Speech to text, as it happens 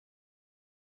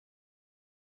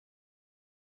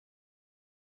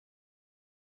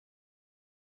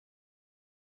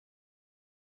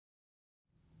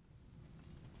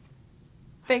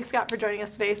Thanks, Scott, for joining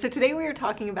us today. So today we are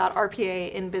talking about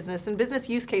RPA in business and business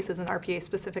use cases in RPA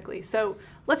specifically. So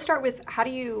let's start with, how do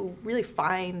you really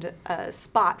find a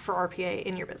spot for RPA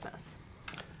in your business?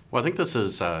 Well, I think this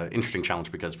is an interesting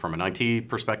challenge because from an IT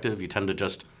perspective, you tend to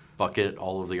just bucket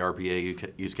all of the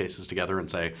RPA use cases together and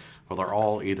say, well, they're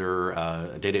all either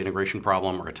a data integration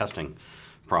problem or a testing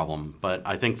problem. But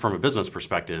I think from a business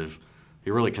perspective,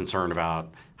 you're really concerned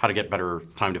about how to get better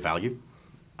time to value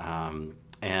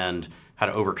and how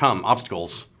to overcome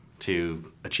obstacles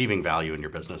to achieving value in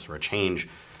your business or a change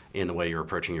in the way you're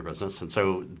approaching your business. And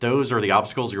so those are the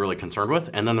obstacles you're really concerned with.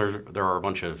 And then there are a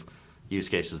bunch of use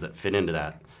cases that fit into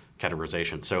that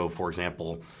categorization. So for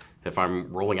example, if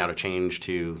I'm rolling out a change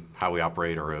to how we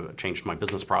operate or a change to my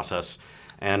business process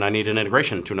and I need an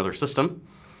integration to another system,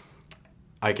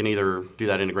 I can either do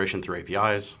that integration through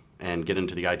APIs and get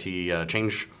into the IT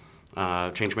change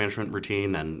management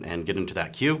routine and get into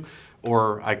that queue,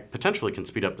 or I potentially can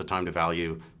speed up the time to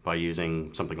value by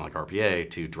using something like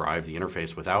RPA to drive the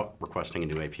interface without requesting a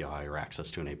new API or access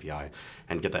to an API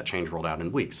and get that change rolled out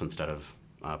in weeks instead of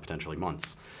potentially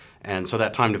months. And so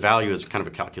that time to value is kind of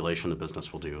a calculation the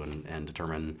business will do and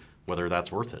determine whether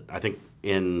that's worth it. I think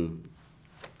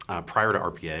prior to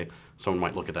RPA, someone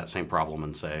might look at that same problem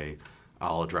and say,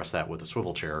 I'll address that with a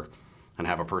swivel chair and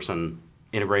have a person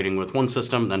integrating with one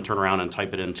system, then turn around and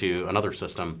type it into another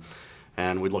system.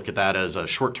 And we'd look at that as a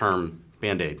short-term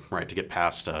Band-Aid, right, to get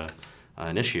past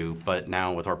an issue. But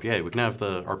now with RPA, we can have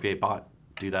the RPA bot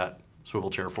do that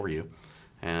swivel chair for you.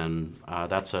 And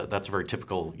that's a very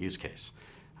typical use case.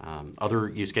 Other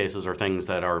use cases are things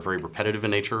that are very repetitive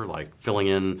in nature, like filling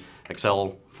in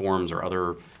Excel forms or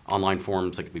other online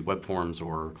forms that could be web forms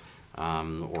or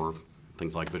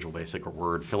things like Visual Basic or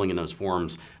Word, filling in those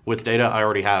forms with data I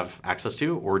already have access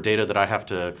to or data that I have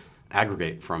to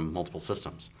aggregate from multiple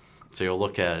systems. So you'll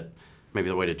look at maybe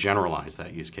the way to generalize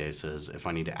that use case is if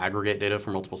I need to aggregate data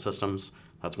from multiple systems,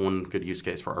 that's one good use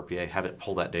case for RPA, have it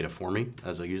pull that data for me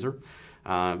as a user.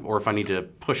 Or if I need to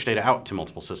push data out to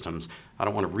multiple systems, I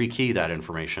don't want to rekey that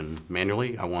information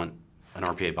manually. I want an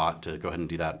RPA bot to go ahead and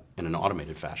do that in an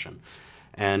automated fashion.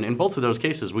 And in both of those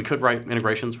cases, we could write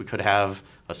integrations. We could have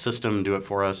a system do it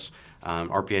for us.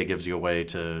 RPA gives you a way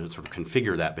to sort of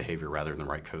configure that behavior rather than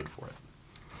write code for it.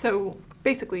 So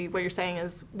basically what you're saying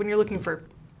is when you're looking for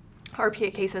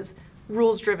RPA cases,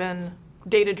 rules-driven,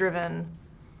 data-driven,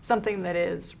 something that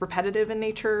is repetitive in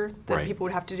nature that right. people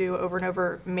would have to do over and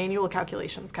over, manual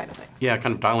calculations kind of things. Yeah,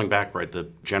 kind of dialing back, right? The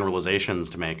generalizations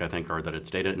to make, I think, are that it's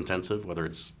data intensive, whether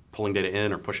it's pulling data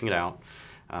in or pushing it out,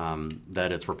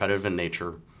 that it's repetitive in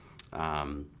nature,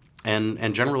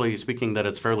 and generally speaking that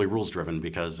it's fairly rules driven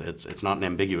because it's not an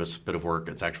ambiguous bit of work.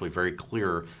 It's actually very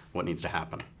clear what needs to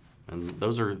happen. And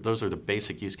those are the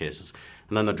basic use cases.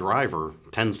 And then the driver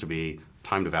tends to be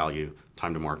time to value,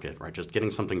 time to market, right? Just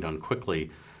getting something done quickly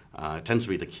tends to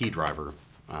be the key driver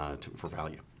for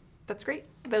value. That's great.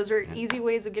 Those are easy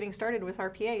ways of getting started with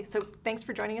RPA. So thanks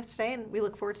for joining us today, and we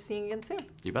look forward to seeing you again soon.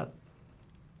 You bet.